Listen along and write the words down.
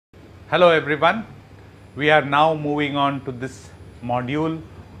Hello everyone, we are now moving on to this module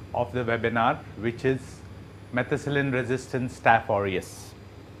of the webinar, which is methicillin-resistant Staph aureus.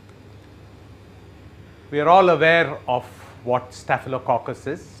 We are all aware of what Staphylococcus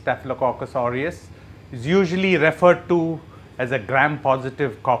is. Staphylococcus aureus is usually referred to as a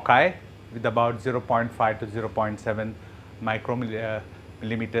gram-positive cocci with about 0.5 to 0.7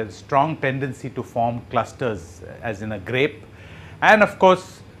 micromillimeters, strong tendency to form clusters as in a grape. And of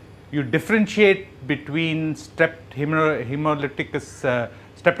course, you differentiate between Streptococci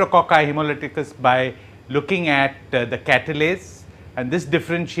hemolyticus by looking at the catalase, and this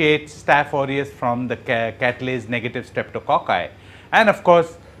differentiates Staph aureus from the catalase negative streptococci. And of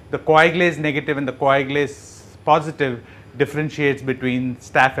course, the coagulase negative and the coagulase positive differentiates between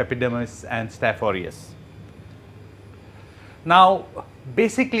Staph epidermis and Staph aureus. Now,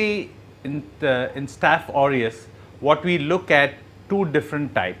 basically in Staph aureus, what we look at two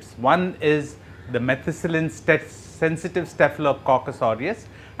different types. One is the methicillin sensitive Staphylococcus aureus,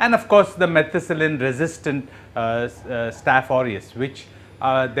 and of course the methicillin resistant Staph aureus, which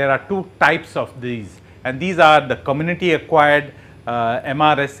there are two types of these, and these are the community acquired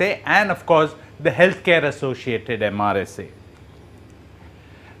MRSA and of course the healthcare associated MRSA.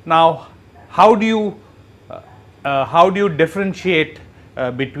 Now, how do you differentiate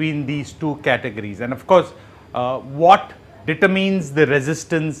between these two categories, and of course what determines the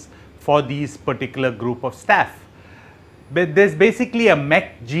resistance for these particular group of staph? But there is basically a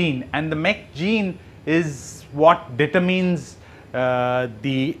MEC gene, and the MEC gene is what determines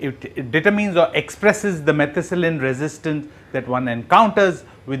it determines or expresses the methicillin resistance that one encounters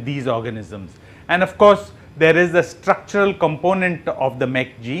with these organisms. And of course, there is a structural component of the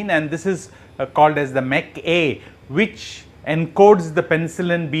MEC gene, and this is called as the MEC-A, which encodes the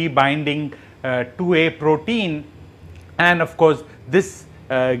penicillin B binding 2A protein, and of course this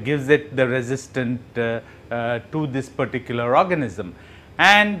gives it the resistant to this particular organism.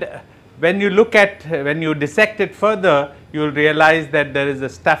 And when you look at, when you dissect it further, you will realize that there is a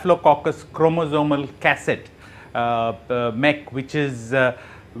Staphylococcus chromosomal cassette MEC,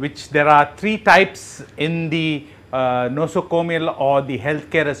 which there are three types in the nosocomial or the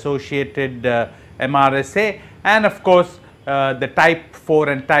healthcare associated MRSA, and of course the type 4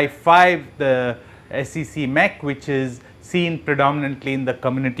 and type 5, the SCC MEC, which is seen predominantly in the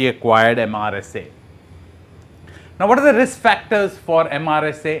community acquired MRSA. Now, what are the risk factors for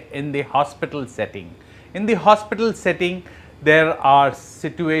MRSA in the hospital setting? In the hospital setting, there are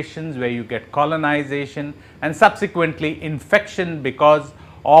situations where you get colonization and subsequently infection because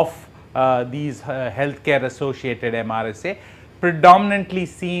of these healthcare associated MRSA, predominantly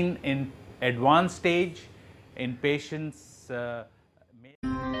seen in advanced stage in patients